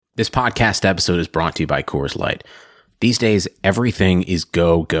This podcast episode is brought to you by Coors Light. These days, everything is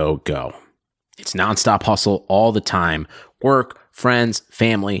go, go, go. It's nonstop hustle all the time. Work, friends,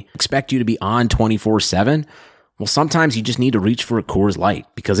 family expect you to be on 24/7. Well, sometimes you just need to reach for a Coors Light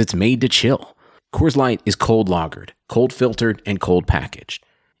because it's made to chill. Coors Light is cold lagered, cold filtered, and cold packaged.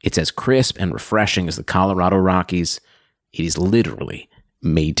 It's as crisp and refreshing as the Colorado Rockies. It is literally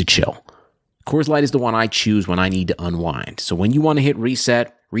made to chill. Coors Light is the one I choose when I need to unwind. So when you want to hit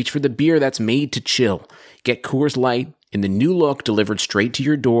reset, reach for the beer that's made to chill. Get Coors Light in the new look delivered straight to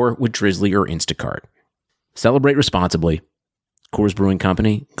your door with Drizzly or Instacart. Celebrate responsibly. Coors Brewing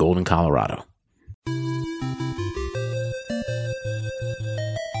Company, Golden, Colorado.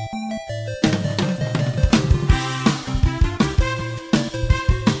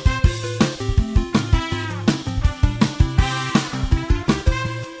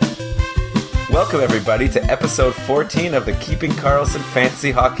 Welcome, everybody, to episode 14 of the Keeping Karlsson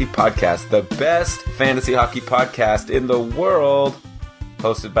Fantasy Hockey Podcast, the best fantasy hockey podcast in the world,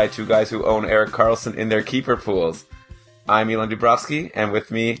 hosted by two guys who own Erik Karlsson in their keeper pools. I'm Elon Dubrovsky, and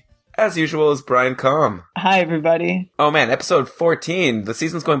with me, as usual, is Brian Combe. Hi, everybody. Oh, man, episode 14. The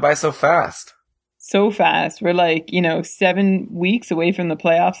season's going by so fast. So fast. We're 7 weeks away from the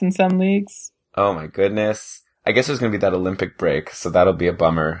playoffs in some leagues. Oh, my goodness. I guess there's going to be that Olympic break, so that'll be a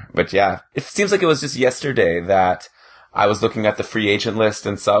bummer. But yeah, it seems like it was just yesterday that I was looking at the free agent list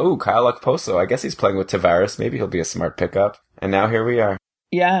and saw, Kyle Okposo. I guess he's playing with Tavares. Maybe he'll be a smart pickup. And now here we are.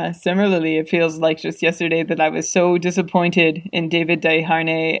 Yeah, similarly, it feels like just yesterday that I was so disappointed in David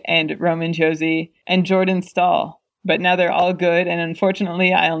Desharnais and Roman Josi and Jordan Staal. But now they're all good, and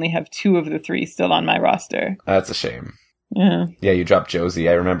unfortunately, I only have 2 of the 3 still on my roster. That's a shame. Yeah. Yeah, you dropped Josi,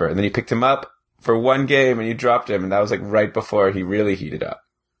 I remember. And then you picked him up for one game and you dropped him, and that was right before he really heated up.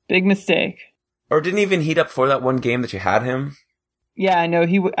 Big mistake. Or didn't even heat up for that one game that you had him? Yeah, no,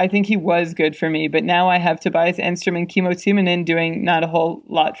 I think he was good for me, but now I have Tobias Enstrom and Kimmo Timonen doing not a whole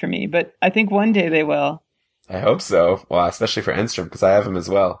lot for me, but I think one day they will. I hope so. Well, especially for Enstrom, because I have him as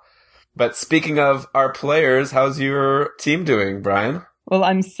well. But speaking of our players, how's your team doing, Brian? Well,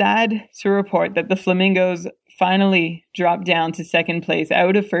 I'm sad to report that the Flamingos finally dropped down to second place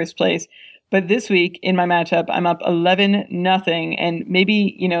out of first place. But this week in my matchup, I'm up 11-0, and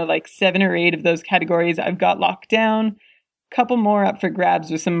maybe, 7 or 8 of those categories I've got locked down. Couple more up for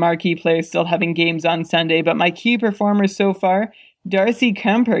grabs with some marquee players still having games on Sunday. But my key performers so far, Darcy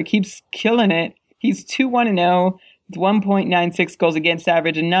Kuemper keeps killing it. He's 2-1-0 with 1.96 goals against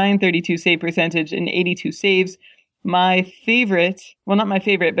average, a .932 save percentage, and 82 saves. My favorite, well, not my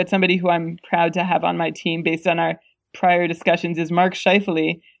favorite, but somebody who I'm proud to have on my team based on our prior discussions is Mark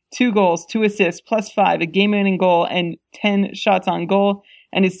Scheifele. 2 goals, 2 assists, +5, a game-winning goal, and 10 shots on goal.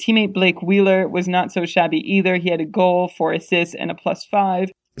 And his teammate Blake Wheeler was not so shabby either. He had a goal, 4 assists, and a +5.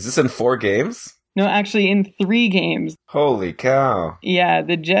 Is this in 4 games? No, actually in 3 games. Holy cow. Yeah,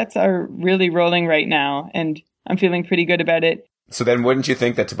 the Jets are really rolling right now, and I'm feeling pretty good about it. So then wouldn't you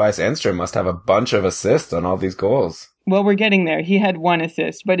think that Tobias Enstrom must have a bunch of assists on all these goals? Well, we're getting there. He had 1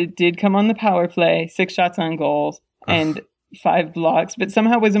 assist, but it did come on the power play, 6 shots on goals, and 5 blocks, but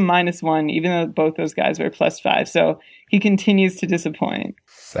somehow was a -1, even though both those guys were +5. So he continues to disappoint.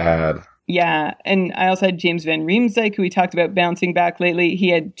 Sad. Yeah, and I also had James Van Riemsdyk, who we talked about bouncing back lately. He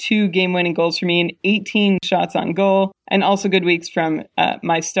had 2 game-winning goals for me and 18 shots on goal. And also good weeks from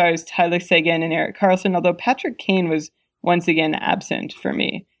my stars, Tyler Seguin and Erik Karlsson, although Patrick Kane was once again absent for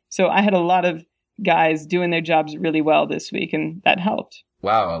me. So I had a lot of guys doing their jobs really well this week, and that helped.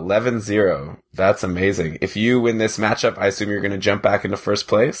 Wow, 11-0. That's amazing. If you win this matchup, I assume you're going to jump back into first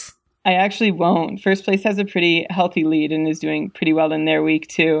place? I actually won't. First place has a pretty healthy lead and is doing pretty well in their week,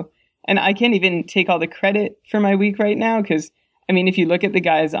 too. And I can't even take all the credit for my week right now because, if you look at the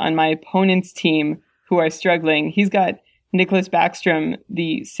guys on my opponent's team who are struggling, he's got Nicholas Backstrom,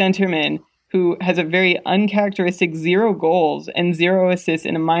 the centerman, who has a very uncharacteristic 0 goals and 0 assists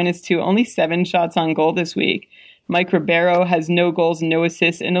and a -2, only 7 shots on goal this week. Mike Ribeiro has no goals, no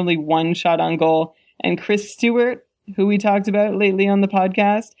assists, and only 1 shot on goal. And Chris Stewart, who we talked about lately on the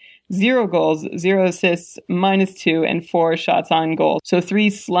podcast, 0 goals, 0 assists, -2, and 4 shots on goal. So 3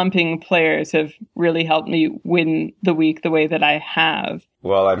 slumping players have really helped me win the week the way that I have.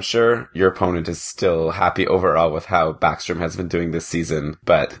 Well, I'm sure your opponent is still happy overall with how Backstrom has been doing this season,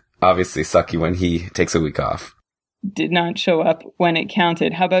 but obviously sucky when he takes a week off. Did not show up when it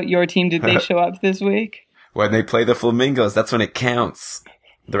counted. How about your team? Did they show up this week? When they play the Flamingos, that's when it counts.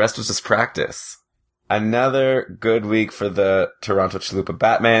 The rest was just practice. Another good week for the Toronto Chalupa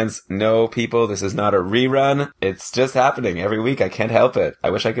Batmans. No, people, this is not a rerun. It's just happening every week. I can't help it. I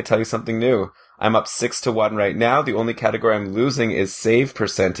wish I could tell you something new. I'm up 6-1 right now. The only category I'm losing is save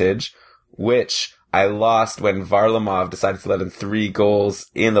percentage, which I lost when Varlamov decided to let in 3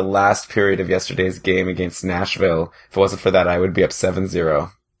 goals in the last period of yesterday's game against Nashville. If it wasn't for that, I would be up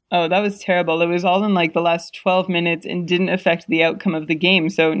 7-0. Oh, that was terrible. It was all in like the last 12 minutes and didn't affect the outcome of the game.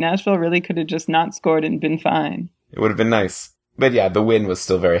 So Nashville really could have just not scored and been fine. It would have been nice. But yeah, the win was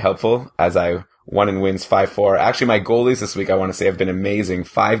still very helpful as I won and wins 5-4. Actually, my goalies this week, I want to say, have been amazing.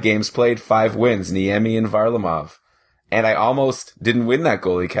 5 games played, 5 wins, Niemi and Varlamov. And I almost didn't win that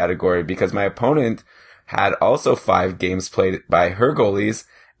goalie category because my opponent had also 5 games played by her goalies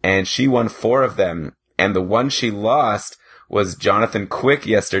and she won 4 of them. And the one she lost was Jonathan Quick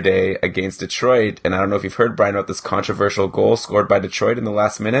yesterday against Detroit. And I don't know if you've heard, Brian, about this controversial goal scored by Detroit in the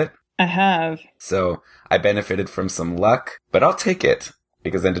last minute. I have. So I benefited from some luck, but I'll take it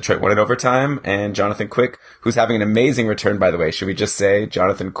because then Detroit won in overtime and Jonathan Quick, who's having an amazing return, by the way. Should we just say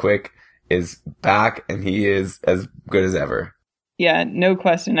Jonathan Quick is back and he is as good as ever? Yeah, no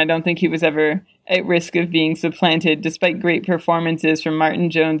question. I don't think he was ever at risk of being supplanted, despite great performances from Martin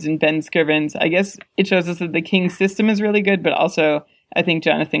Jones and Ben Skirvins. I guess it shows us that the Kings system is really good, but also I think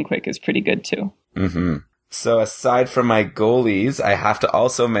Jonathan Quick is pretty good too. Mm-hmm. So aside from my goalies, I have to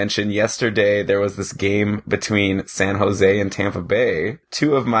also mention yesterday there was this game between San Jose and Tampa Bay.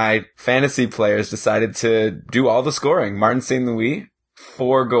 2 of my fantasy players decided to do all the scoring. Martin St. Louis,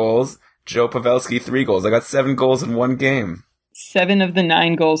 4 goals. Joe Pavelski, 3 goals. I got 7 goals in one game. 7 of the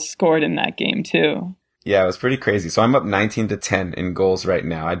 9 goals scored in that game, too. Yeah, it was pretty crazy. So I'm up 19-10 in goals right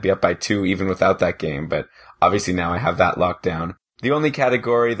now. I'd be up by 2 even without that game, but obviously now I have that locked down. The only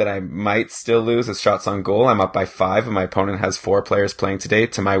category that I might still lose is shots on goal. I'm up by 5, and my opponent has 4 players playing today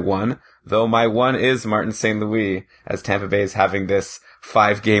to my 1, though my 1 is Martin St. Louis, as Tampa Bay is having this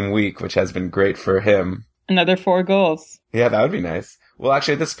 5-game week, which has been great for him. Another 4 goals. Yeah, that would be nice. Well,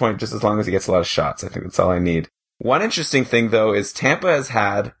 actually, at this point, just as long as he gets a lot of shots, I think that's all I need. One interesting thing, though, is Tampa has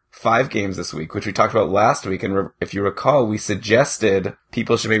had 5 games this week, which we talked about last week. And if you recall, we suggested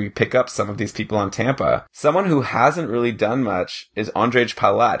people should maybe pick up some of these people on Tampa. Someone who hasn't really done much is Ondrej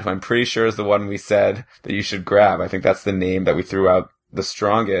Palat, who I'm pretty sure is the one we said that you should grab. I think that's the name that we threw out the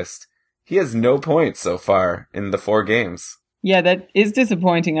strongest. He has no points so far in the 4 games. Yeah, that is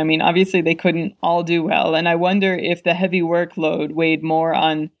disappointing. I mean, obviously they couldn't all do well. And I wonder if the heavy workload weighed more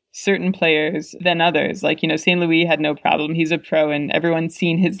on certain players than others. Like, St. Louis had no problem. He's a pro and everyone's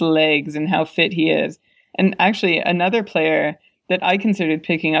seen his legs and how fit he is. And actually another player that I considered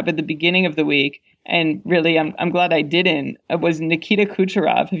picking up at the beginning of the week, and really I'm glad I didn't, was Nikita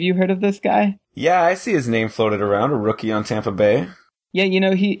Kucherov. Have you heard of this guy? Yeah, I see his name floated around, a rookie on Tampa Bay. Yeah,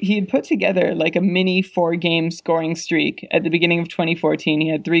 he had put together like a mini 4-game scoring streak at the beginning of 2014. He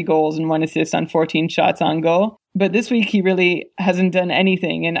had 3 goals and 1 assist on 14 shots on goal. But this week he really hasn't done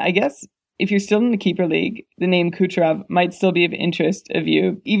anything. And I guess if you're still in the keeper league, the name Kucherov might still be of interest of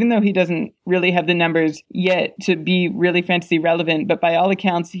you, even though he doesn't really have the numbers yet to be really fantasy relevant. But by all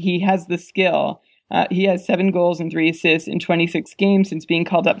accounts, he has the skill. He has 7 goals and 3 assists in 26 games since being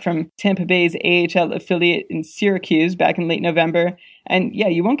called up from Tampa Bay's AHL affiliate in Syracuse back in late November. And yeah,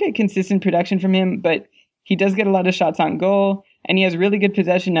 you won't get consistent production from him, but he does get a lot of shots on goal, and he has really good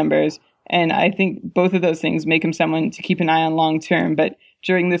possession numbers. And I think both of those things make him someone to keep an eye on long term. But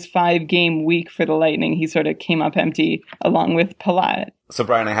during this 5-game week for the Lightning, he sort of came up empty along with Palat. So,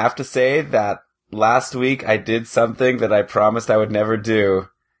 Brian, I have to say that last week I did something that I promised I would never do.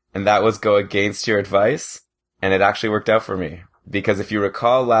 And that was go against your advice. And it actually worked out for me. Because if you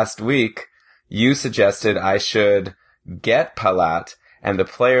recall last week, you suggested I should get Palat. And the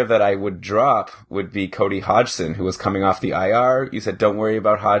player that I would drop would be Cody Hodgson, who was coming off the IR. You said, don't worry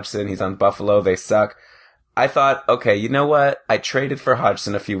about Hodgson. He's on Buffalo. They suck. I thought, okay, you know what? I traded for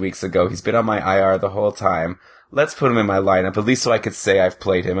Hodgson a few weeks ago. He's been on my IR the whole time. Let's put him in my lineup, at least so I could say I've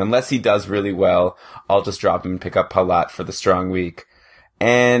played him. Unless he does really well, I'll just drop him and pick up Palat for the strong week.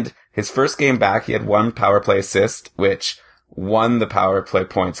 And his first game back, he had 1 power play assist, which won the power play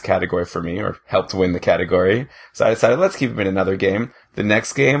points category for me, or helped win the category. So I decided, let's keep him in another game. The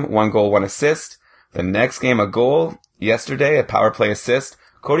next game, 1 goal, 1 assist. The next game, a goal. Yesterday, a power play assist.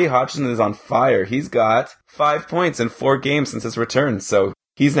 Cody Hodgson is on fire. He's got 5 points in 4 games since his return. So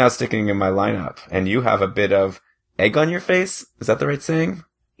he's now sticking in my lineup. And you have a bit of egg on your face? Is that the right saying?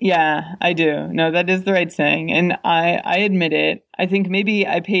 Yeah, I do. No, that is the right saying. And I admit it. I think maybe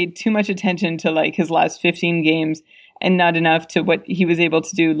I paid too much attention to like his last 15 games and not enough to what he was able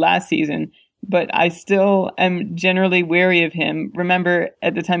to do last season. but I still am generally wary of him. Remember,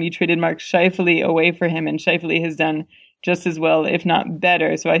 at the time you traded Mark Scheifele away for him, and Scheifele has done just as well, if not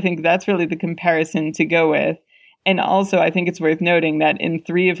better. So I think that's really the comparison to go with. And also, I think it's worth noting that in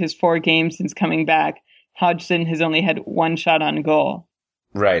 3 of his 4 games since coming back, Hodgson has only had 1 shot on goal.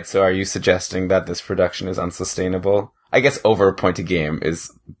 Right, so are you suggesting that this production is unsustainable? I guess over a point a game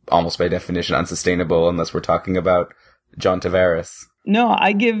is almost by definition unsustainable unless we're talking about John Tavares. No,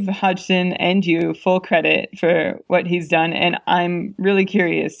 I give Hodgson and you full credit for what he's done, and I'm really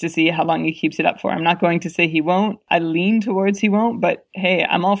curious to see how long he keeps it up for. I'm not going to say he won't. I lean towards he won't, but hey,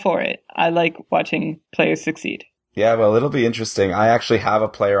 I'm all for it. I like watching players succeed. Yeah, well, it'll be interesting. I actually have a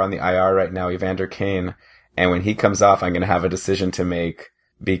player on the IR right now, Evander Kane, and when he comes off, I'm going to have a decision to make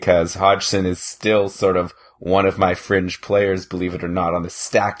because Hodgson is still sort of one of my fringe players, believe it or not, on the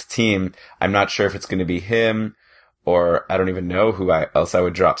stacked team. I'm not sure if it's going to be him, or I don't even know who else I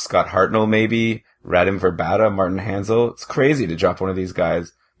would drop. Scott Hartnell, maybe. Radim Verbata, Martin Hansel. It's crazy to drop one of these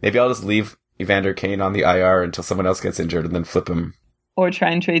guys. Maybe I'll just leave Evander Kane on the IR until someone else gets injured and then flip him. Or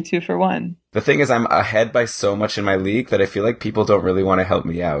try and trade 2 for 1. The thing is, I'm ahead by so much in my league that I feel like people don't really want to help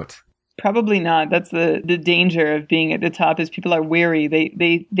me out. Probably not. That's the danger of being at the top is people are wary.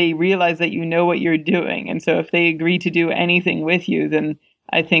 They realize that you know what you're doing. And so if they agree to do anything with you, then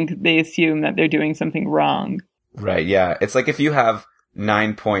I think they assume that they're doing something wrong. Right, yeah. It's like if you have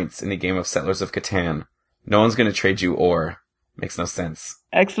 9 points in a game of Settlers of Catan, no one's going to trade you ore. Makes no sense.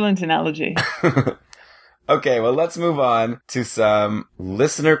 Excellent analogy. Okay, well, let's move on to some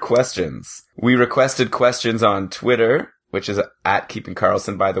listener questions. We requested questions on Twitter, which is at Keeping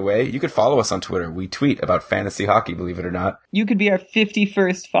Karlsson, by the way. You could follow us on Twitter. We tweet about fantasy hockey, believe it or not. You could be our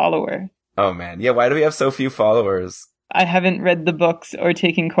 51st follower. Oh, man. Yeah, why do we have so few followers? I haven't read the books or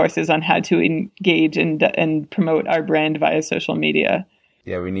taken courses on how to engage and promote our brand via social media.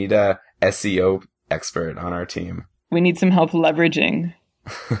 Yeah, we need a SEO expert on our team. We need some help leveraging.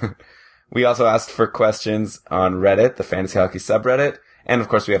 We also asked for questions on Reddit, the fantasy hockey subreddit. And of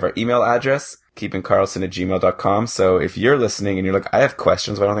course, we have our email address, keepingkarlsson@gmail.com. So if you're listening and you're like, I have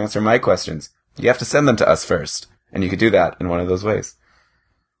questions, why don't they answer my questions? You have to send them to us first. And you could do that in one of those ways.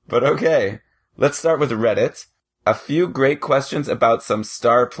 But okay, let's start with Reddit. A few great questions about some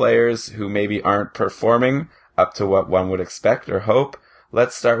star players who maybe aren't performing up to what one would expect or hope.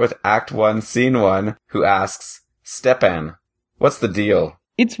 Let's start with Act 1, Scene 1, who asks, Stepan, what's the deal?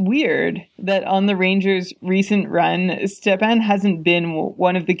 It's weird that on the Rangers' recent run, Stepan hasn't been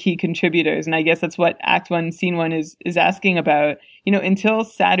one of the key contributors, and I guess that's what Act 1, Scene 1 is asking about. You know, until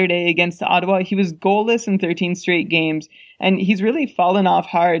Saturday against Ottawa, he was goalless in 13 straight games, and he's really fallen off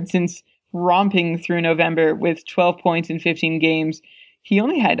hard since romping through November with 12 points in 15 games. He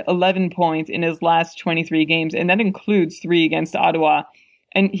only had 11 points in his last 23 games, and that includes 3 against Ottawa.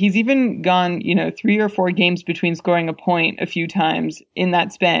 And he's even gone, 3 or 4 games between scoring a point a few times in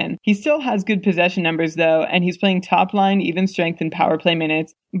that span. He still has good possession numbers, though, and he's playing top line, even strength, and power play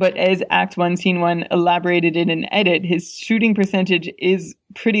minutes. But as Act 1, Scene 1 elaborated in an edit, his shooting percentage is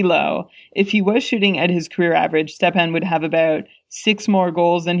pretty low. If he was shooting at his career average, Stepan would have about 6 more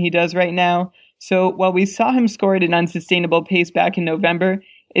goals than he does right now. So while we saw him score at an unsustainable pace back in November,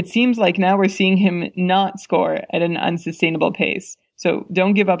 it seems like now we're seeing him not score at an unsustainable pace. So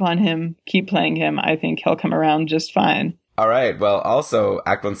don't give up on him. Keep playing him. I think he'll come around just fine. All right. Well, also,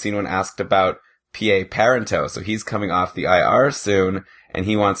 Act 1, Scene 1 asked about P.A. Parento. So he's coming off the IR soon, and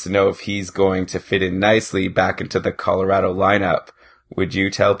he wants to know if he's going to fit in nicely back into the Colorado lineup. Would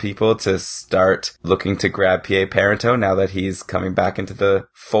you tell people to start looking to grab P.A. Parento now that he's coming back into the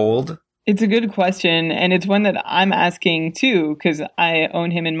fold? It's a good question, and it's one that I'm asking too, because I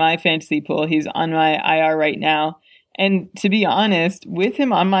own him in my fantasy pool. He's on my IR right now. And to be honest, with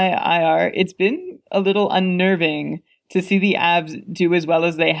him on my IR, it's been a little unnerving to see the Avs do as well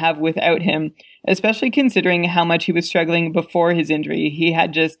as they have without him, especially considering how much he was struggling before his injury. He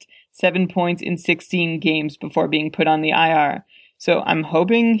had just 7 points in 16 games before being put on the IR. So I'm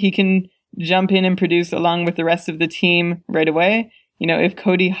hoping he can jump in and produce along with the rest of the team right away. If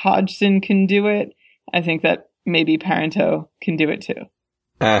Cody Hodgson can do it, I think that maybe Parento can do it too.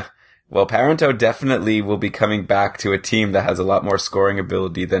 Well, Parento definitely will be coming back to a team that has a lot more scoring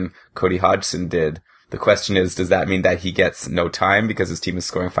ability than Cody Hodgson did. The question is, does that mean that he gets no time because his team is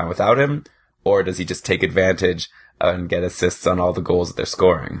scoring fine without him? Or does he just take advantage and get assists on all the goals that they're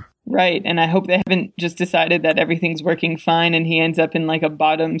scoring? Right, and I hope they haven't just decided that everything's working fine and he ends up in like a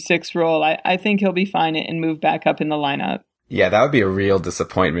bottom 6 role. I think he'll be fine and move back up in the lineup. Yeah, that would be a real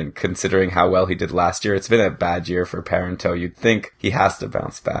disappointment considering how well he did last year. It's been a bad year for Parento. You'd think he has to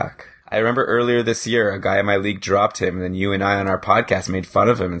bounce back. I remember earlier this year, a guy in my league dropped him, and then you and I on our podcast made fun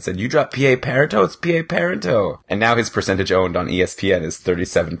of him and said, you dropped P.A. Parento? It's P.A. Parento. And now his percentage owned on ESPN is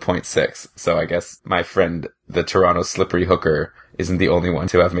 37.6. So I guess my friend, the Toronto slippery hooker, isn't the only one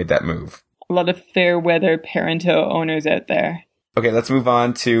to have made that move. A lot of fair weather Parento owners out there. Okay, let's move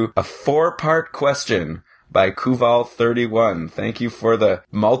on to a 4-part question by Kuval31. Thank you for the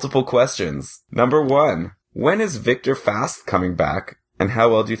multiple questions. Number 1, when is Victor Fast coming back, and how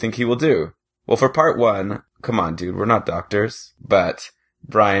well do you think he will do? Well, for part 1, come on, dude, we're not doctors. But,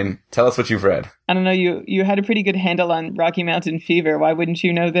 Brian, tell us what you've read. I don't know, you had a pretty good handle on Rocky Mountain Fever. Why wouldn't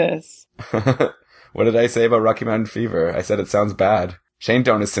you know this? What did I say about Rocky Mountain Fever? I said it sounds bad. Shane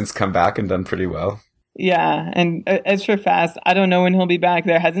Doan has since come back and done pretty well. Yeah, and as for Fast, I don't know when he'll be back.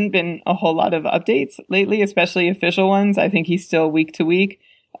 There hasn't been a whole lot of updates lately, especially official ones. I think he's still week to week.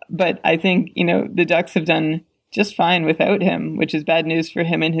 But I think, the Ducks have done just fine without him, which is bad news for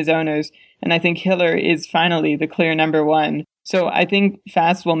him and his owners. And I think Hiller is finally the clear number 1. So I think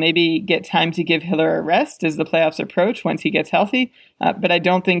Fast will maybe get time to give Hiller a rest as the playoffs approach once he gets healthy. But I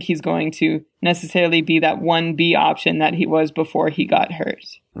don't think he's going to necessarily be that 1B option that he was before he got hurt.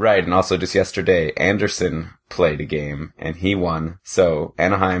 Right, and also just yesterday, Anderson played a game, and he won. So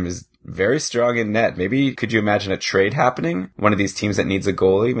Anaheim is very strong in net. Maybe could you imagine a trade happening? One of these teams that needs a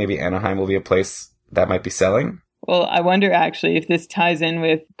goalie, maybe Anaheim will be a place that might be selling? Well, I wonder actually if this ties in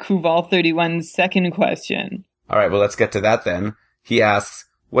with Kuval31's second question. All right, well, let's get to that then. He asks,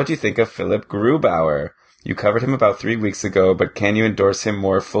 what do you think of Philip Grubauer? You covered him about 3 weeks ago, but can you endorse him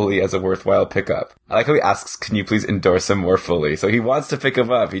more fully as a worthwhile pickup? I like how he asks, can you please endorse him more fully? So he wants to pick him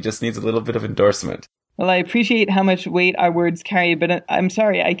up. He just needs a little bit of endorsement. Well, I appreciate how much weight our words carry, but I'm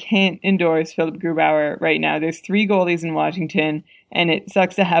sorry, I can't endorse Philip Grubauer right now. There's 3 goalies in Washington, and it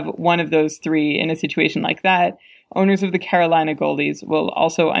sucks to have one of those 3 in a situation like that. Owners of the Carolina goalies will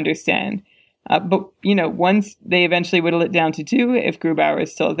also understand. But, once they eventually whittle it down to 2, if Grubauer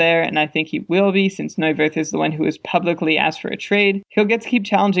is still there, and I think he will be, since Neuwirth is the one who has publicly asked for a trade, he'll get to keep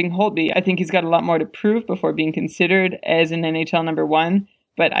challenging Holtby. I think he's got a lot more to prove before being considered as an NHL number 1,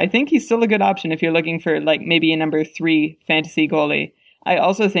 but I think he's still a good option if you're looking for, maybe a number 3 fantasy goalie. I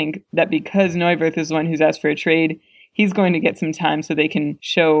also think that because Neuwirth is the one who's asked for a trade, he's going to get some time so they can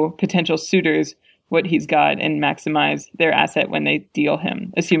show potential suitors what he's got and maximize their asset when they deal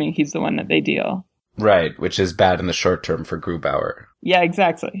him, assuming he's the one that they deal. Right, which is bad in the short term for Grubauer. Yeah,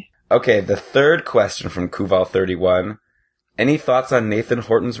 exactly. Okay, the third question from Kuval31. Any thoughts on Nathan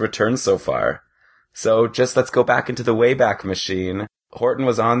Horton's return so far? So just let's go back into the Wayback Machine. Horton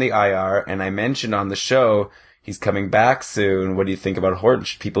was on the IR, and I mentioned on the show he's coming back soon. What do you think about Horton?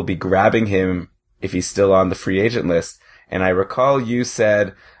 Should people be grabbing him if he's still on the free agent list? And I recall you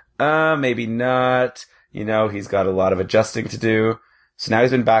said, maybe not. He's got a lot of adjusting to do. So now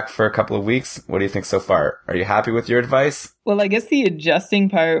he's been back for a couple of weeks. What do you think so far? Are you happy with your advice? Well, I guess the adjusting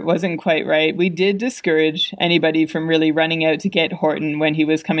part wasn't quite right. We did discourage anybody from really running out to get Horton when he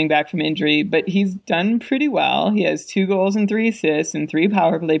was coming back from injury, but he's done pretty well. He has 2 goals and 3 assists and 3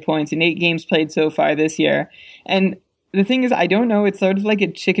 power play points in 8 games played so far this year. And the thing is, I don't know, it's sort of like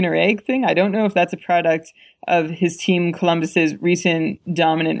a chicken or egg thing. I don't know if that's a product of his team Columbus's recent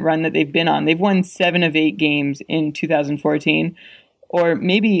dominant run that they've been on. They've won 7 of 8 games in 2014. Or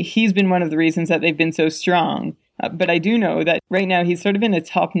maybe he's been one of the reasons that they've been so strong. But I do know that right now he's sort of in a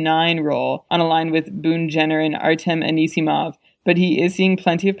top 9 role on a line with Boone Jenner and Artem Anisimov. But he is seeing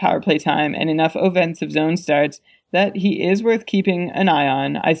plenty of power play time and enough offensive zone starts that he is worth keeping an eye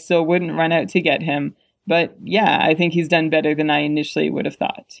on. I still wouldn't run out to get him. But yeah, I think he's done better than I initially would have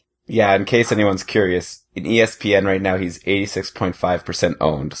thought. Yeah, in case anyone's curious, in ESPN right now he's 86.5%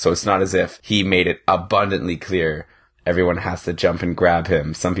 owned. So it's not as if he made it abundantly clear everyone has to jump and grab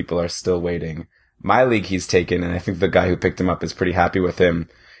him. Some people are still waiting. My league he's taken, and I think the guy who picked him up is pretty happy with him.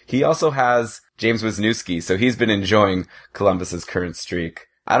 He also has James Wisniewski, so he's been enjoying Columbus's current streak.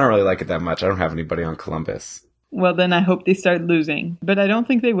 I don't really like it that much. I don't have anybody on Columbus. Well, then I hope they start losing. But I don't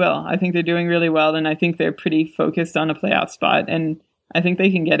think they will. I think they're doing really well, and I think they're pretty focused on a playoff spot, and I think they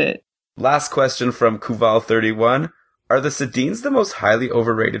can get it. Last question from Kuval31. Are the Sedins the most highly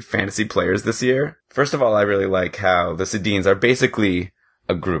overrated fantasy players this year? First of all, I really like how the Sedins are basically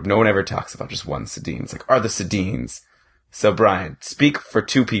a group. No one ever talks about just one Sedin. It's like, are the Sedins? So, Brian, speak for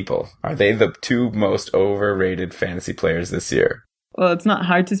 2 people. Are they the 2 most overrated fantasy players this year? Well, it's not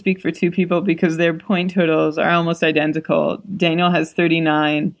hard to speak for 2 people because their point totals are almost identical. Daniel has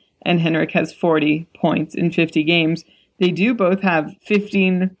 39 and Henrik has 40 points in 50 games. They do both have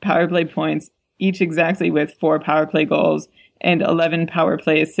 15 power play points, each exactly with 4 power play goals and 11 power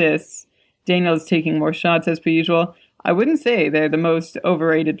play assists. Daniel is taking more shots as per usual. I wouldn't say they're the most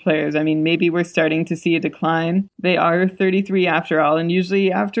overrated players. I mean, maybe we're starting to see a decline. They are 33 after all, and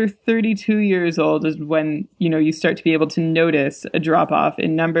usually after 32 years old is when, you start to be able to notice a drop-off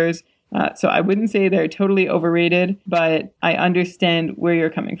in numbers. So I wouldn't say they're totally overrated, but I understand where you're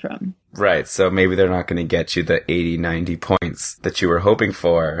coming from. Right, so maybe they're not going to get you the 80, 90 points that you were hoping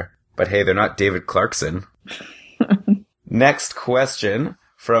for. But hey, they're not David Clarkson. Next question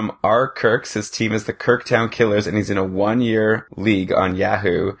from R. Kirks. His team is the Kirktown Killers, and he's in a 1-year league on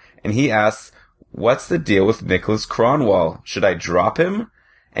Yahoo. And he asks, what's the deal with Nicholas Kronwall? Should I drop him?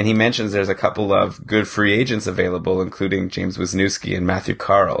 And he mentions there's a couple of good free agents available, including James Wisniewski and Matthew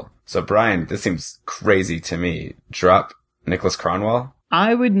Carle. So, Brian, this seems crazy to me. Drop Nicholas Kronwall?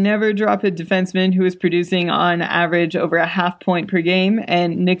 I would never drop a defenseman who is producing on average over a half point per game,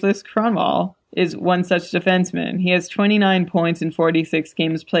 and Nicholas Kronwall is one such defenseman. He has 29 points in 46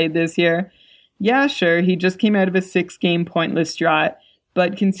 games played this year. Yeah, sure, he just came out of a 6-game pointless drought,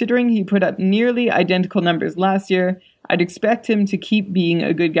 but considering he put up nearly identical numbers last year, I'd expect him to keep being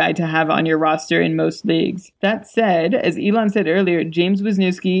a good guy to have on your roster in most leagues. That said, as Elon said earlier, James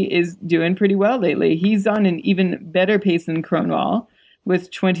Wisniewski is doing pretty well lately. He's on an even better pace than Kronwall,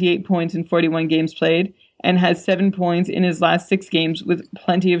 with 28 points in 41 games played, and has 7 points in his last 6 games with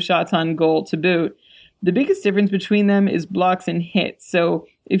plenty of shots on goal to boot. The biggest difference between them is blocks and hits, so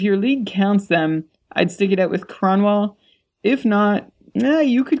if your league counts them, I'd stick it out with Kronwall. If not,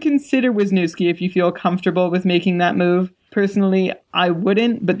 you could consider Wisniewski if you feel comfortable with making that move. Personally, I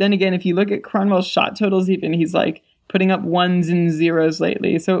wouldn't, but then again, if you look at Kronwall's shot totals even, he's like putting up 1s and 0s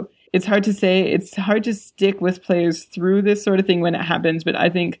lately, so it's hard to say. It's hard to stick with players through this sort of thing when it happens, but I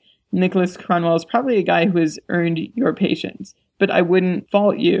think Nicholas Kronwall is probably a guy who has earned your patience. But I wouldn't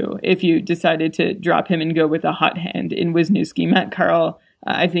fault you if you decided to drop him and go with a hot hand in Wisniewski. Matt Carle,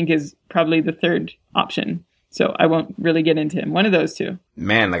 I think, is probably the third option. So I won't really get into him. One of those two.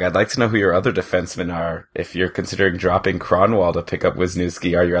 Man, I'd like to know who your other defensemen are. If you're considering dropping Kronwall to pick up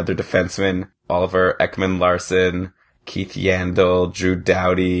Wisniewski, are your other defensemen Oliver Ekman-Larsson, Keith Yandel, Drew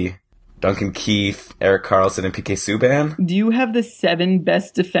Doughty, Duncan Keith, Erik Karlsson, and PK Subban? Do you have the 7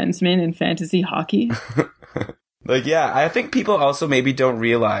 best defensemen in fantasy hockey? I think people also maybe don't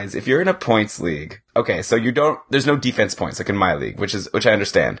realize if you're in a points league, okay, so there's no defense points like in my league, which I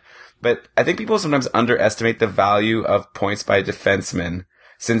understand. But I think people sometimes underestimate the value of points by defensemen.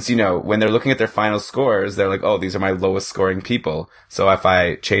 Since, when they're looking at their final scores, they're like, oh, these are my lowest scoring people. So if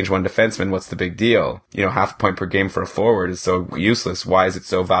I change one defenseman, what's the big deal? Half a point per game for a forward is so useless. Why is it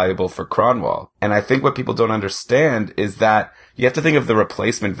so valuable for Kronwall? And I think what people don't understand is that you have to think of the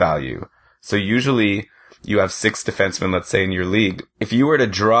replacement value. So usually you have 6 defensemen, let's say, in your league. If you were to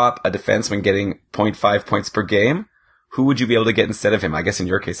drop a defenseman getting 0.5 points per game, who would you be able to get instead of him? I guess in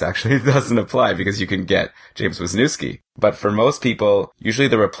your case, actually, it doesn't apply because you can get James Wisniewski. But for most people, usually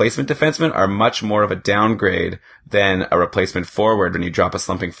the replacement defensemen are much more of a downgrade than a replacement forward when you drop a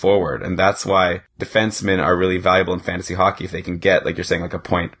slumping forward. And that's why defensemen are really valuable in fantasy hockey if they can get, like you're saying, like a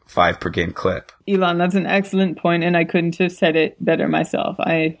 0.5 per game clip. Elon, that's an excellent point, and I couldn't have said it better myself.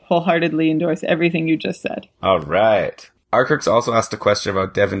 I wholeheartedly endorse everything you just said. All right. Arkirks also asked a question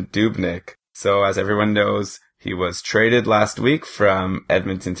about Devan Dubnyk. So as everyone knows, he was traded last week from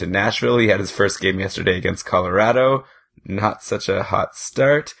Edmonton to Nashville. He had his first game yesterday against Colorado. Not such a hot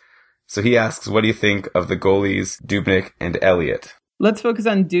start. So he asks, what do you think of the goalies, Dubnyk and Elliott? Let's focus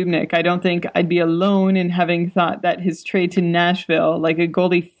on Dubnyk. I don't think I'd be alone in having thought that his trade to Nashville, like a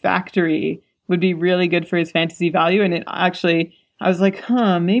goalie factory, would be really good for his fantasy value. And I was like,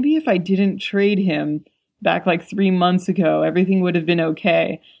 maybe if I didn't trade him back like 3 months ago, everything would have been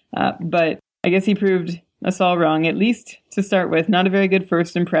okay. But I guess he proved us all wrong, at least to start with. Not a very good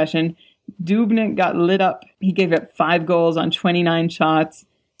first impression. Dubnyk got lit up. He gave up 5 goals on 29 shots.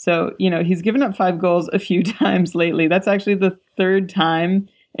 So, he's given up 5 goals a few times lately. That's actually the 3rd time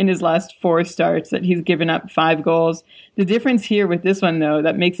in his last 4 starts that he's given up 5 goals. The difference here with this one, though,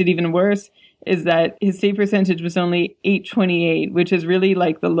 that makes it even worse, is that his save percentage was only .828, which is really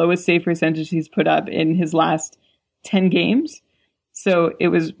like the lowest save percentage he's put up in his last 10 games. So it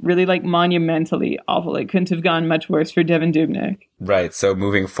was really like monumentally awful. It couldn't have gone much worse for Devan Dubnyk. Right. So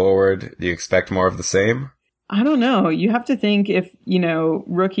moving forward, do you expect more of the same? I don't know. You have to think if,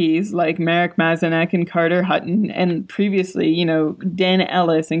 rookies like Marek Mazanek and Carter Hutton and previously, Dan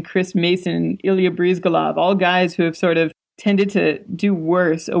Ellis and Chris Mason and Ilya Bryzgalov, all guys who have sort of tended to do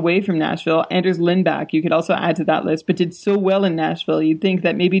worse away from Nashville. Anders Lindback, you could also add to that list, but did so well in Nashville. You'd think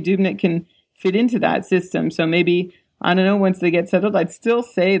that maybe Dubnyk can fit into that system. So maybe, I don't know, once they get settled, I'd still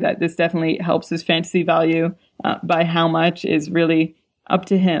say that this definitely helps his fantasy value. By how much is really up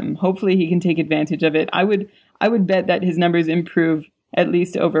to him. Hopefully he can take advantage of it. I I would bet that his numbers improve at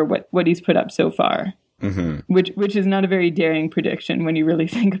least over what he's put up so far. Mm-hmm. Which is not a very daring prediction when you really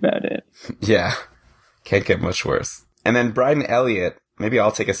think about it. Yeah. Can't get much worse. And then Brian Elliott, maybe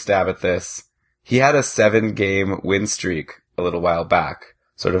I'll take a stab at this. He had a 7-game win streak a little while back,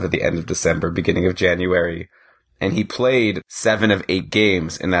 sort of at the end of December, beginning of January. And he played 7 of 8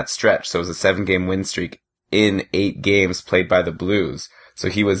 games in that stretch. So it was a 7-game win streak in 8 games played by the Blues. So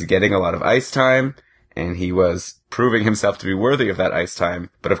he was getting a lot of ice time, and he was proving himself to be worthy of that ice time.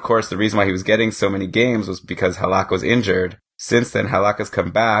 But of course, the reason why he was getting so many games was because Halak was injured. Since then, Halak has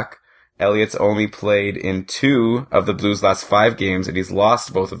come back. Elliott's only played in 2 of the Blues' last 5 games, and he's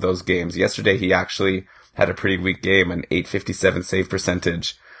lost both of those games. Yesterday, he actually had a pretty weak game, an .857 save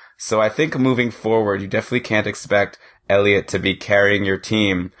percentage. So I think moving forward, you definitely can't expect Elliott to be carrying your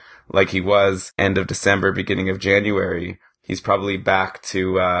team like he was end of December, beginning of January. He's probably back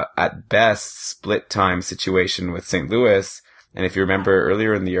to, at best, split time situation with St. Louis. And if you remember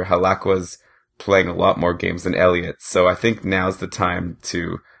earlier in the year, Halak was playing a lot more games than Elliott. So I think now's the time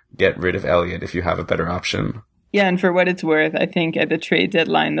to get rid of Elliott if you have a better option. Yeah, and for what it's worth, I think at the trade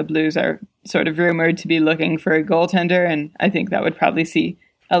deadline, the Blues are sort of rumored to be looking for a goaltender. And I think that would probably see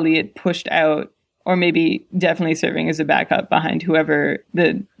Elliott pushed out, or maybe definitely serving as a backup behind whoever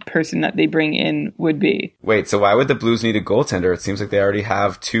the person that they bring in would be. Wait, so why would the Blues need a goaltender? It seems like they already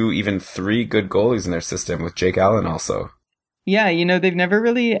have 2, even 3 good goalies in their system, with Jake Allen also. Yeah, they've never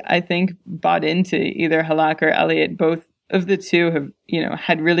really, I think, bought into either Halak or Elliott. Both of the two have,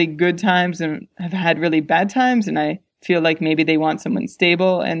 had really good times and have had really bad times. And I feel like maybe they want someone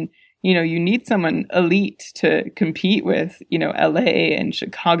stable. And, you need someone elite to compete with, LA and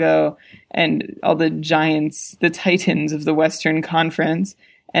Chicago and all the giants, the titans of the Western Conference.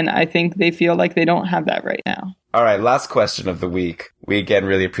 And I think they feel like they don't have that right now. All right, last question of the week. We again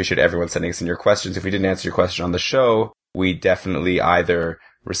really appreciate everyone sending us in your questions. If we didn't answer your question on the show, we definitely either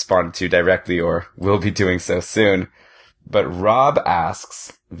responded to directly or will be doing so soon. But Rob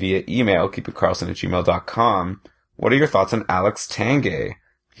asks via email, keepitcarlson@gmail.com, what are your thoughts on Alex Tanguay?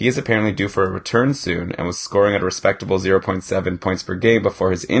 He is apparently due for a return soon and was scoring at a respectable 0.7 points per game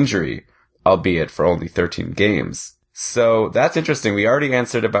before his injury, albeit for only 13 games. So that's interesting. We already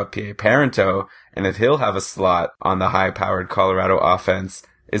answered about P.A. Parento and if he'll have a slot on the high-powered Colorado offense.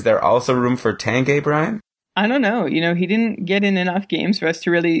 Is there also room for Tanguay, Brian? I don't know. He didn't get in enough games for us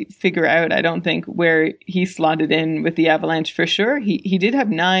to really figure out, I don't think, where he slotted in with the Avalanche for sure. He did have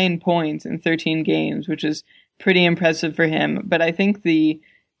 9 points in 13 games, which is pretty impressive for him. But I think the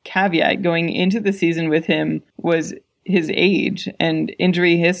caveat going into the season with him was his age and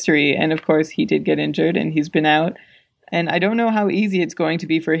injury history. And of course, he did get injured and he's been out. And I don't know how easy it's going to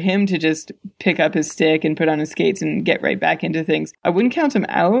be for him to just pick up his stick and put on his skates and get right back into things. I wouldn't count him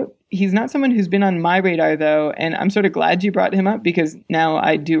out. He's not someone who's been on my radar, though, and I'm sort of glad you brought him up because now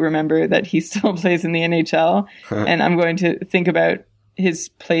I do remember that he still plays in the NHL, and I'm going to think about his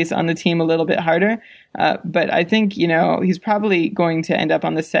place on the team a little bit harder. But I think, he's probably going to end up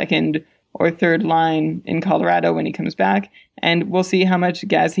on the second or third line in Colorado when he comes back, and we'll see how much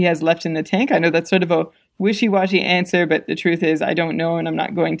gas he has left in the tank. I know that's sort of a wishy-washy answer, but the truth is I don't know and I'm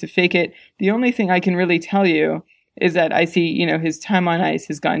not going to fake it. The only thing I can really tell you is that I see, his time on ice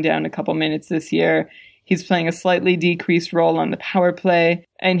has gone down a couple minutes this year. He's playing a slightly decreased role on the power play,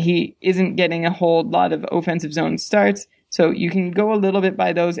 and he isn't getting a whole lot of offensive zone starts. So you can go a little bit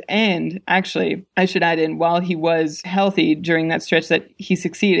by those. And actually, I should add in, while he was healthy during that stretch that he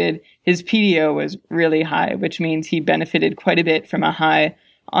succeeded, his PDO was really high, which means he benefited quite a bit from a high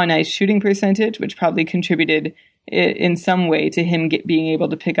on-ice shooting percentage, which probably contributed in some way to him being able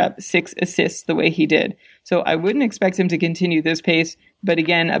to pick up 6 assists the way he did. So I wouldn't expect him to continue this pace, but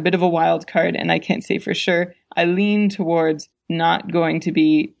again, a bit of a wild card, and I can't say for sure. I lean towards not going to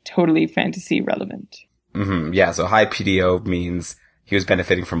be totally fantasy relevant. Mm-hmm. Yeah, so high PDO means he was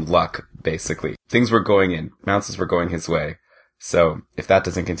benefiting from luck, basically. Things were going in. Bounces were going his way. So if that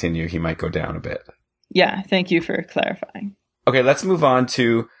doesn't continue, he might go down a bit. Yeah, thank you for clarifying. Okay, let's move on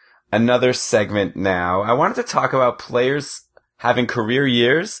to another segment now. I wanted to talk about players having career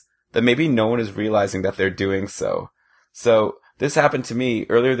years that maybe no one is realizing that they're doing so. So this happened to me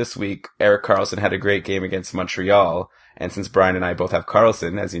earlier this week. Erik Karlsson had a great game against Montreal. And since Brian and I both have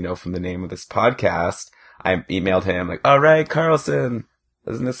Karlsson, as you know from the name of this podcast, I emailed him like, all right, Karlsson,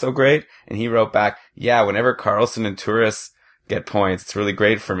 isn't this so great? And he wrote back, yeah, whenever Karlsson and Turris get points, it's really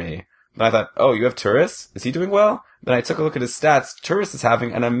great for me. But I thought, oh, you have Turris? Is he doing well? Then I took a look at his stats. Turris is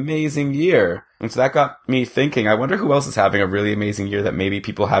having an amazing year. And so that got me thinking, I wonder who else is having a really amazing year that maybe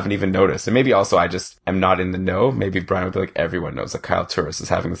people haven't even noticed. And maybe also I just am not in the know. Maybe Brian would be like, everyone knows that Kyle Turris is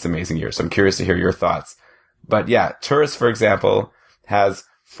having this amazing year. So I'm curious to hear your thoughts. But yeah, Turris, for example, has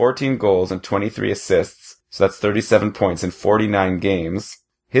 14 goals and 23 assists. So that's 37 points in 49 games.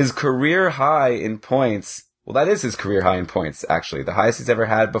 His career high in points, well, that is his career high in points, actually. The highest he's ever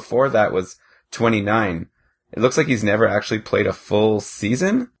had before that was 29. It looks like he's never actually played a full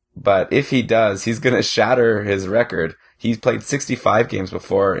season, but if he does, he's going to shatter his record. He's played 65 games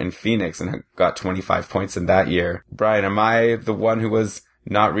before in Phoenix and got 25 points in that year. Brian, am I the one who was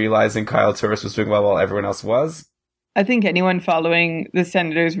not realizing Kyle Turris was doing well while everyone else was? I think anyone following the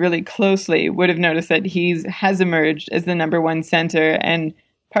Senators really closely would have noticed that he has emerged as the number one center, and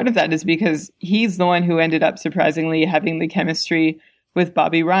part of that is because he's the one who ended up surprisingly having the chemistry with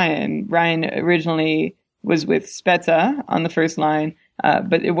Bobby Ryan. Ryan originally was with Spezza on the first line,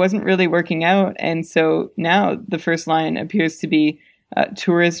 but it wasn't really working out. And so now the first line appears to be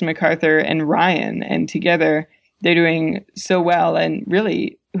Turris, MacArthur, and Ryan. And together they're doing so well. And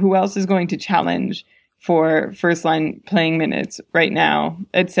really, who else is going to challenge for first line playing minutes right now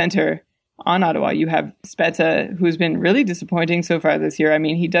at center on Ottawa? You have Spezza, who's been really disappointing so far this year. I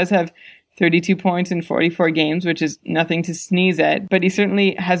mean, he does have 32 points in 44 games, which is nothing to sneeze at, but he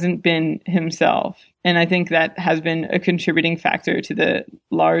certainly hasn't been himself. And I think that has been a contributing factor to the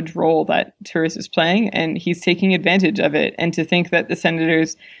large role that Turris is playing, and he's taking advantage of it. And to think that the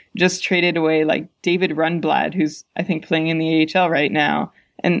Senators just traded away like David Rundblad, who's, I think, playing in the AHL right now,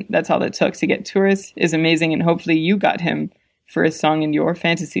 and that's all it took to get Turris, is amazing. And hopefully you got him for a song in your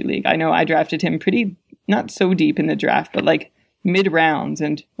fantasy league. I know I drafted him pretty, not so deep in the draft, but like mid-rounds,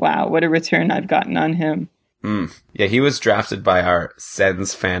 and wow, what a return I've gotten on him. Yeah, he was drafted by our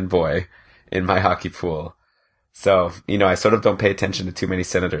Sens fanboy in my hockey pool. So, I sort of don't pay attention to too many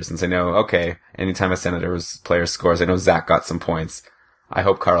Senators, since I know, okay, anytime a Senators player scores, I know Zach got some points. I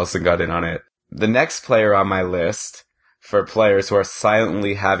hope Karlsson got in on it. The next player on my list for players who are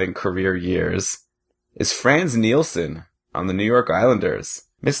silently having career years is Frans Nielsen on the New York Islanders.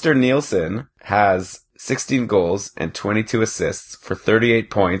 Mr. Nielsen has 16 goals and 22 assists for 38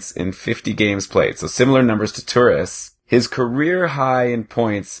 points in 50 games played. So similar numbers to Turris. His career high in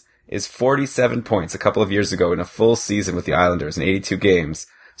points is 47 points a couple of years ago in a full season with the Islanders in 82 games.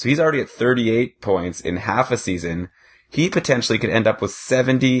 So he's already at 38 points in half a season. He potentially could end up with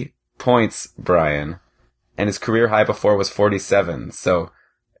 70 points, Brian. And his career high before was 47. So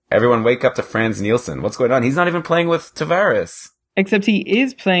everyone wake up to Frans Nielsen. What's going on? He's not even playing with Tavares. Except he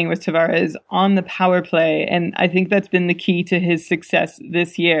is playing with Tavares on the power play, and I think that's been the key to his success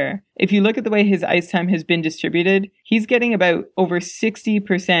this year. If you look at the way his ice time has been distributed, he's getting about over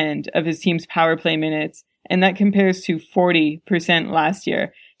 60% of his team's power play minutes, and that compares to 40% last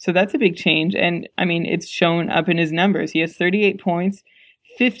year. So that's a big change, and I mean, it's shown up in his numbers. He has 38 points,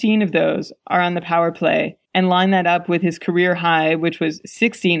 15 of those are on the power play, and line that up with his career high, which was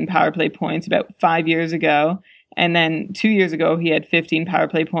 16 power play points about 5 years ago. And then 2 years ago, he had 15 power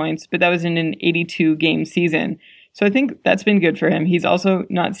play points, but that was in an 82-game season. So I think that's been good for him. He's also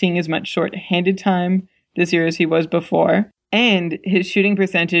not seeing as much short-handed time this year as he was before. And his shooting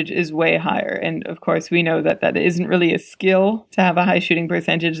percentage is way higher. And of course, we know that that isn't really a skill to have a high shooting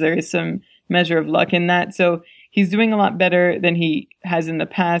percentage. There is some measure of luck in that. So he's doing a lot better than he has in the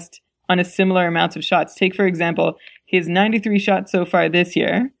past on a similar amount of shots. Take, for example, he has 93 shots so far this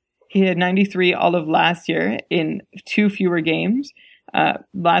year. He had 93 all of last year in 2 fewer games.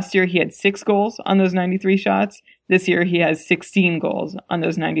 Last year, he had 6 goals on those 93 shots. This year, he has 16 goals on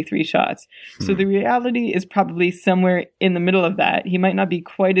those 93 shots. So the reality is probably somewhere in the middle of that. He might not be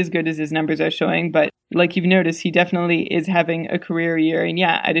quite as good as his numbers are showing, but like you've noticed, he definitely is having a career year. And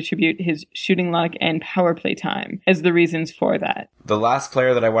yeah, I'd attribute his shooting luck and power play time as the reasons for that. The last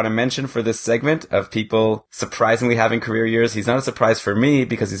player that I want to mention for this segment of people surprisingly having career years, he's not a surprise for me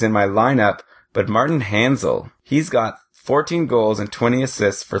because he's in my lineup, but Martin Hanzal. He's got 14 goals and 20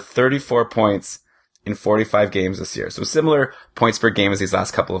 assists for 34 points in 45 games this year. So similar points per game as these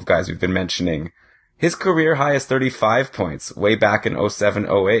last couple of guys we've been mentioning. His career high is 35 points way back in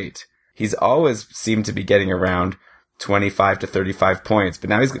 07-08. He's always seemed to be getting around 25 to 35 points, but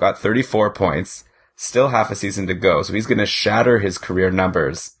now he's got 34 points, still half a season to go. So he's going to shatter his career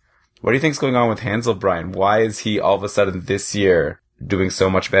numbers. What do you think's going on with Hanzal, Brian? Why is he all of a sudden this year doing so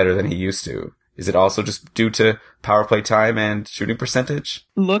much better than he used to? Is it also just due to power play time and shooting percentage?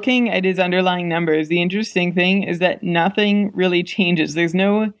 Looking at his underlying numbers, the interesting thing is that nothing really changes. There's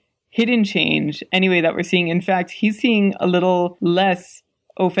no hidden change anyway that we're seeing. In fact, he's seeing a little less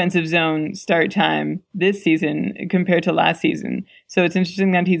offensive zone start time this season compared to last season. So it's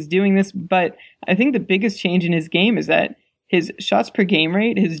interesting that he's doing this, but I think the biggest change in his game is that his shots per game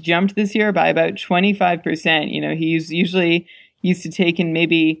rate has jumped this year by about 25%. He's usually used to take in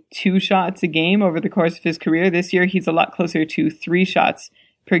maybe 2 shots a game over the course of his career. This year, he's a lot closer to 3 shots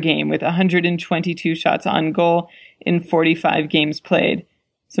per game with 122 shots on goal in 45 games played.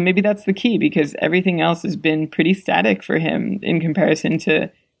 So maybe that's the key, because everything else has been pretty static for him in comparison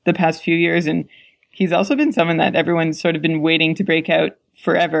to the past few years. And he's also been someone that everyone's sort of been waiting to break out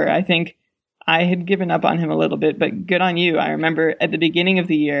forever. I think I had given up on him a little bit, but good on you. I remember at the beginning of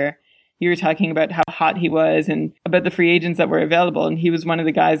the year, you were talking about how hot he was and about the free agents that were available. And he was one of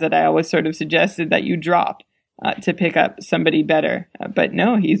the guys that I always sort of suggested that you drop to pick up somebody better. But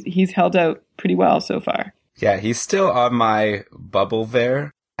no, he's held out pretty well so far. Yeah, he's still on my bubble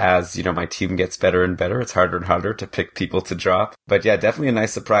there. As, you know, my team gets better and better, it's harder and harder to pick people to drop. But yeah, definitely a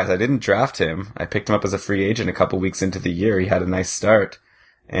nice surprise. I didn't draft him. I picked him up as a free agent a couple weeks into the year. He had a nice start.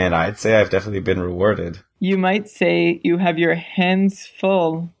 And I'd say I've definitely been rewarded. You might say you have your hands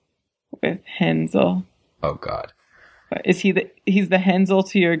full with Hansel. Oh, God. He's the Hansel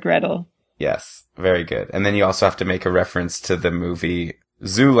to your Gretel. Yes, very good. And then you also have to make a reference to the movie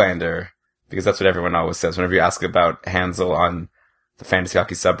Zoolander, because that's what everyone always says. Whenever you ask about Hansel on the Fantasy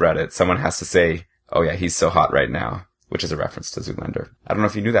Hockey subreddit, someone has to say, oh yeah, he's so hot right now, which is a reference to Zoolander. I don't know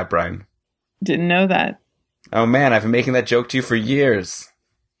if you knew that, Brian. Didn't know that. Oh man, I've been making that joke to you for years.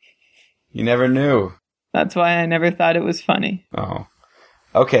 You never knew. That's why I never thought it was funny. Oh.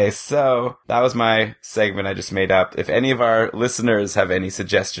 Okay, so that was my segment I just made up. If any of our listeners have any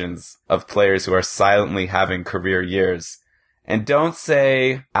suggestions of players who are silently having career years, and don't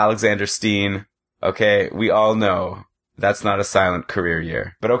say Alexander Steen, okay, we all know that's not a silent career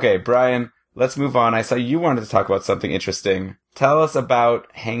year. But okay, Brian, let's move on. I saw you wanted to talk about something interesting. Tell us about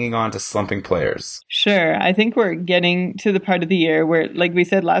hanging on to slumping players. Sure. I think we're getting to the part of the year where, like we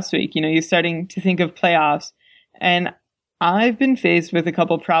said last week, you're starting to think of playoffs. And I've been faced with a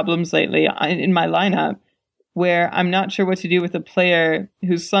couple problems lately in my lineup where I'm not sure what to do with a player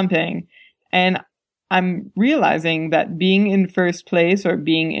who's slumping. And I'm realizing that being in first place or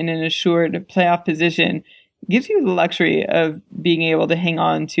being in an assured playoff position gives you the luxury of being able to hang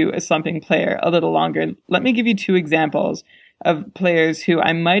on to a slumping player a little longer. Let me give you 2 examples of players who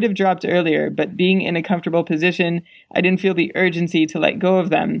I might have dropped earlier, but being in a comfortable position, I didn't feel the urgency to let go of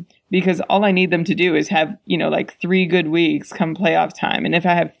them, because all I need them to do is have, 3 good weeks come playoff time. And if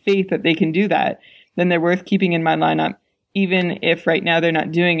I have faith that they can do that, then they're worth keeping in my lineup, even if right now they're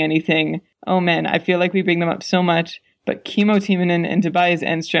not doing anything. Oh man, I feel like we bring them up so much. But Kimmo Timonen and Tobias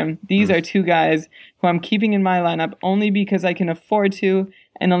Enstrom, these are 2 guys who I'm keeping in my lineup only because I can afford to,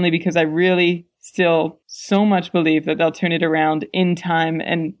 and only because I really still so much believe that they'll turn it around in time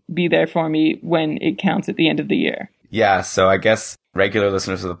and be there for me when it counts at the end of the year. Yeah, so I guess regular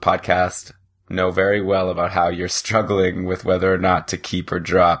listeners of the podcast know very well about how you're struggling with whether or not to keep or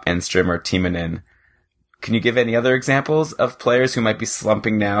drop Enstrom or Timonen. Can you give any other examples of players who might be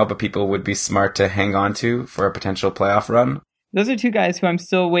slumping now, but people would be smart to hang on to for a potential playoff run? Those are 2 guys who I'm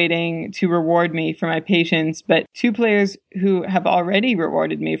still waiting to reward me for my patience, but 2 players who have already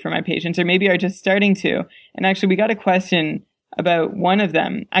rewarded me for my patience, or maybe are just starting to. And actually, we got a question about one of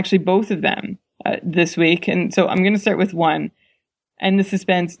them, actually both of them, this week. And so I'm going to start with one. And the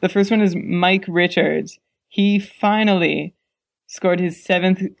suspense, the first one is Mike Richards. He finally scored his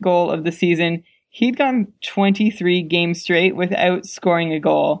 7th goal of the season. He'd gone 23 games straight without scoring a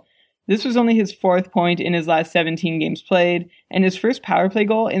goal. This was only his 4th point in his last 17 games played, and his first power play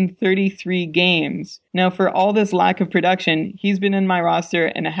goal in 33 games. Now, for all this lack of production, he's been in my roster,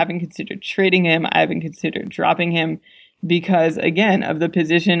 and I haven't considered trading him. I haven't considered dropping him because, again, of the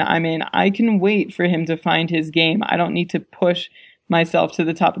position I'm in. I can wait for him to find his game. I don't need to push myself to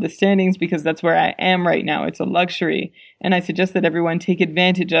the top of the standings because that's where I am right now. It's a luxury. And I suggest that everyone take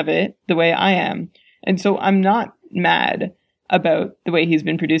advantage of it the way I am. And so I'm not mad about the way he's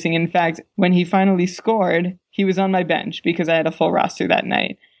been producing. In fact, when he finally scored, he was on my bench because I had a full roster that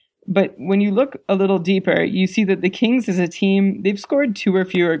night. But when you look a little deeper, you see that the Kings as a team, they've scored 2 or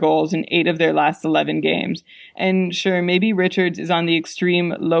fewer goals in 8 of their last 11 games. And sure, maybe Richards is on the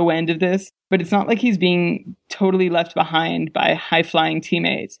extreme low end of this, but it's not like he's being totally left behind by high-flying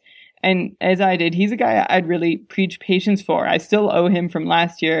teammates. And as I did, he's a guy I'd really preach patience for. I still owe him from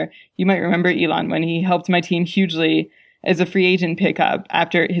last year. You might remember, Elon, when he helped my team hugely as a free agent pickup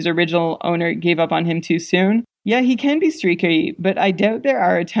after his original owner gave up on him too soon. Yeah, he can be streaky, but I doubt there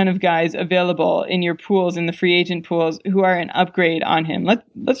are a ton of guys available in your pools, in the free agent pools, who are an upgrade on him.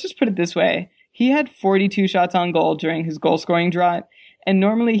 Let's just put it this way. He had 42 shots on goal during his goal-scoring drought, and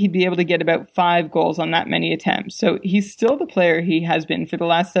normally he'd be able to get about 5 goals on that many attempts. So he's still the player he has been for the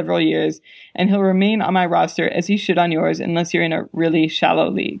last several years, and he'll remain on my roster as he should on yours unless you're in a really shallow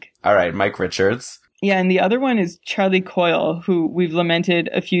league. All right, Mike Richards. Yeah, and the other one is Charlie Coyle, who we've lamented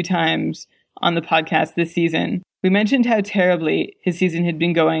a few times on the podcast this season. We mentioned how terribly his season had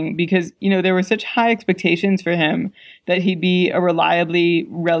been going because, there were such high expectations for him that he'd be a reliably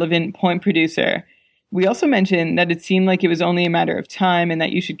relevant point producer. We also mentioned that it seemed like it was only a matter of time and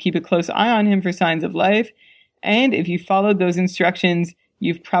that you should keep a close eye on him for signs of life. And if you followed those instructions,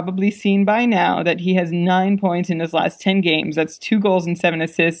 you've probably seen by now that he has 9 points in his last 10 games. That's 2 goals and 7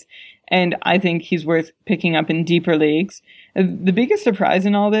 assists. And I think he's worth picking up in deeper leagues. The biggest surprise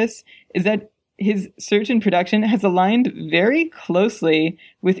in all this is that his surge in production has aligned very closely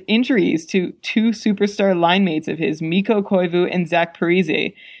with injuries to 2 superstar line mates of his, Mikko Koivu and Zach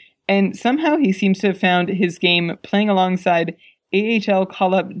Parise. And somehow he seems to have found his game playing alongside AHL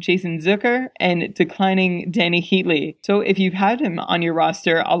call-up Jason Zucker and declining Danny Heatley. So if you've had him on your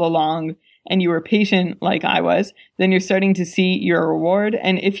roster all along and you were patient like I was, then you're starting to see your reward.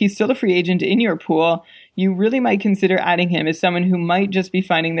 And if he's still a free agent in your pool, you really might consider adding him as someone who might just be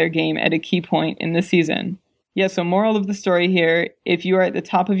finding their game at a key point in the season. Yeah, so moral of the story here, if you are at the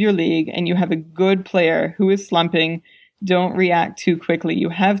top of your league and you have a good player who is slumping, don't react too quickly. You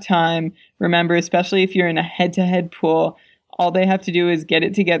have time. Remember, especially if you're in a head-to-head pool, all they have to do is get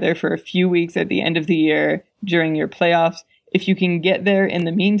it together for a few weeks at the end of the year during your playoffs. If you can get there in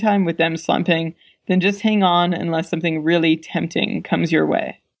the meantime with them slumping, then just hang on unless something really tempting comes your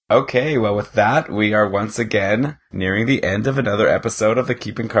way. Okay, well, with that, we are once again nearing the end of another episode of the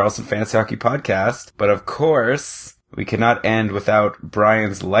Keeping Karlsson Fantasy Hockey Podcast. But of course, we cannot end without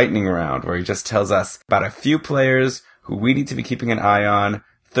Brian's lightning round, where he just tells us about a few players who we need to be keeping an eye on.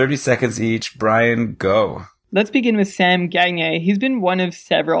 30 seconds each. Brian, go. Let's begin with Sam Gagner. He's been one of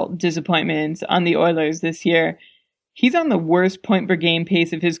several disappointments on the Oilers this year. He's on the worst point per game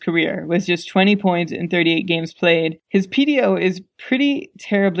pace of his career, with just 20 points in 38 games played. His PDO is pretty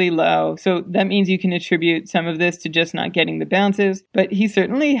terribly low, so that means you can attribute some of this to just not getting the bounces, but he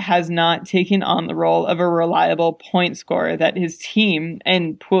certainly has not taken on the role of a reliable point scorer that his team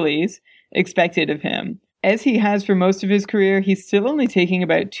and Pulis expected of him. As he has for most of his career, he's still only taking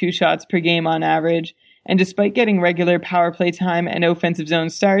about 2 shots per game on average, and despite getting regular power play time and offensive zone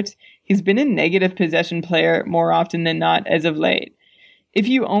starts, he's been a negative possession player more often than not as of late. If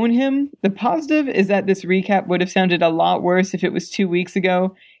you own him, the positive is that this recap would have sounded a lot worse if it was 2 weeks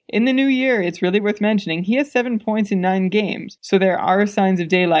ago. In the new year, it's really worth mentioning, he has 7 points in 9 games, so there are signs of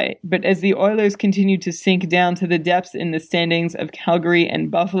daylight. But as the Oilers continue to sink down to the depths in the standings of Calgary and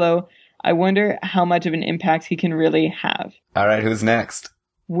Buffalo, I wonder how much of an impact he can really have. All right, who's next?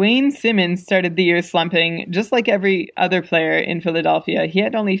 Wayne Simmonds started the year slumping, just like every other player in Philadelphia. He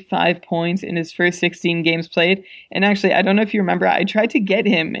had only 5 points in his first 16 games played. And actually, I don't know if you remember, I tried to get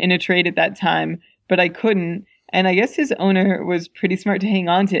him in a trade at that time, but I couldn't. And I guess his owner was pretty smart to hang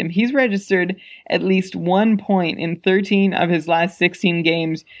on to him. He's registered at least 1 point in 13 of his last 16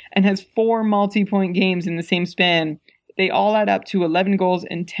 games and has 4 multi-point games in the same span. They all add up to 11 goals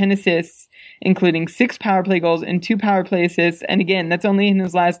and 10 assists, including 6 power play goals and 2 power play assists. And again, that's only in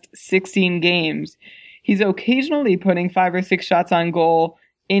his last 16 games. He's occasionally putting 5 or 6 shots on goal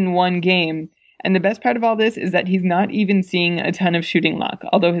in one game. And the best part of all this is that he's not even seeing a ton of shooting luck,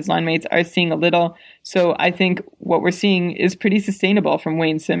 although his line mates are seeing a little. So I think what we're seeing is pretty sustainable from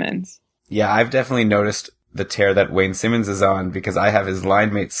Wayne Simmonds. Yeah, I've definitely noticed the tear that Wayne Simmonds is on because I have his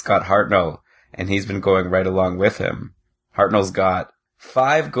line mate Scott Hartnell, and he's been going right along with him. Hartnell's got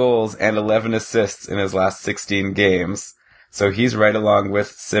 5 goals and 11 assists in his last 16 games. So he's right along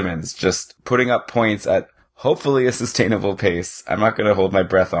with Simmonds, just putting up points at hopefully a sustainable pace. I'm not going to hold my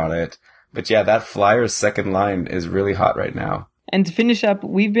breath on it. But yeah, that Flyers second line is really hot right now. And to finish up,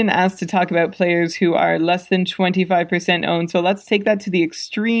 we've been asked to talk about players who are less than 25% owned. So let's take that to the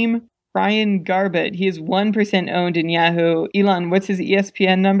extreme. Ryan Garbutt, he is 1% owned in Yahoo. Elon, what's his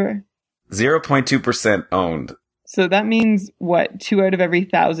ESPN number? 0.2% owned. So that means, what, 2 out of every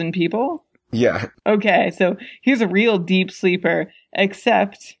 1,000 people? Yeah. Okay, so he's a real deep sleeper,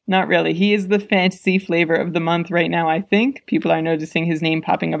 except, not really. He is the fantasy flavor of the month right now, I think. People are noticing his name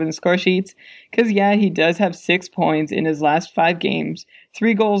popping up in the score sheets. Because, yeah, he does have 6 points in his last 5 games,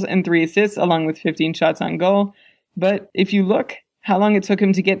 3 goals and 3 assists, along with 15 shots on goal. But if you look how long it took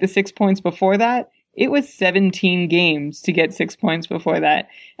him to get the 6 points before that, it was 17 games to get 6 points before that,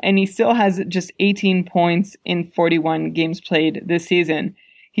 and he still has just 18 points in 41 games played this season.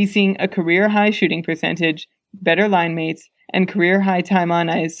 He's seeing a career-high shooting percentage, better line mates, and career-high time on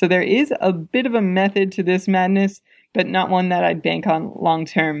ice, so there is a bit of a method to this madness, but not one that I'd bank on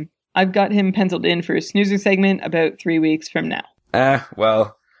long-term. I've got him penciled in for a snoozer segment about 3 weeks from now.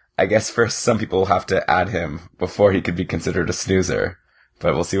 Well, I guess first some people will have to add him before he could be considered a snoozer,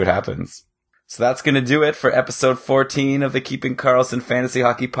 but we'll see what happens. So that's going to do it for episode 14 of the Keeping Karlsson Fantasy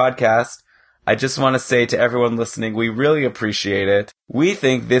Hockey Podcast. I just want to say to everyone listening, we really appreciate it. We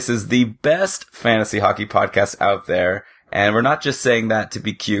think this is the best fantasy hockey podcast out there, and we're not just saying that to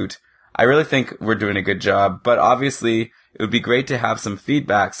be cute. I really think we're doing a good job, but obviously it would be great to have some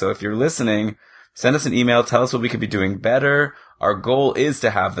feedback. So if you're listening, send us an email, tell us what we could be doing better. Our goal is to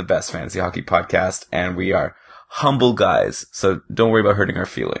have the best fantasy hockey podcast, and we are humble guys, so don't worry about hurting our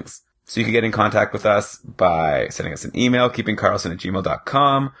feelings. So you can get in contact with us by sending us an email,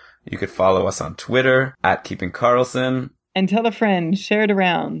 keepingkarlsson@gmail.com. You could follow us on Twitter @keepingkarlsson. And tell a friend, share it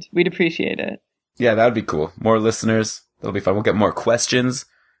around. We'd appreciate it. Yeah, that would be cool. More listeners. That'll be fun. We'll get more questions.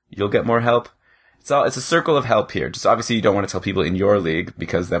 You'll get more help. It's a circle of help here. Just obviously you don't want to tell people in your league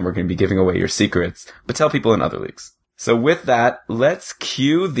because then we're going to be giving away your secrets, but tell people in other leagues. So with that, let's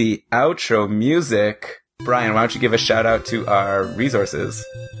cue the outro music. Brian, why don't you give a shout out to our resources?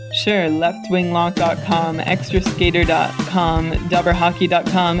 Sure, leftwinglock.com, extraskater.com,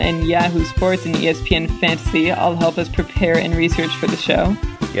 dubberhockey.com, and Yahoo Sports and ESPN Fantasy all help us prepare and research for the show.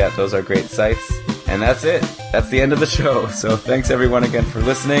 Yeah, those are great sites. And that's it. That's the end of the show. So thanks everyone again for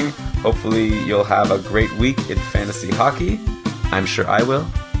listening. Hopefully you'll have a great week in fantasy hockey. I'm sure I will,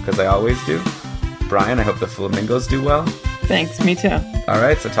 because I always do. Brian, I hope the Flamingos do well. Thanks, me too. All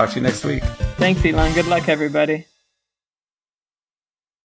right, so talk to you next week. Thanks, Elon. Good luck, everybody.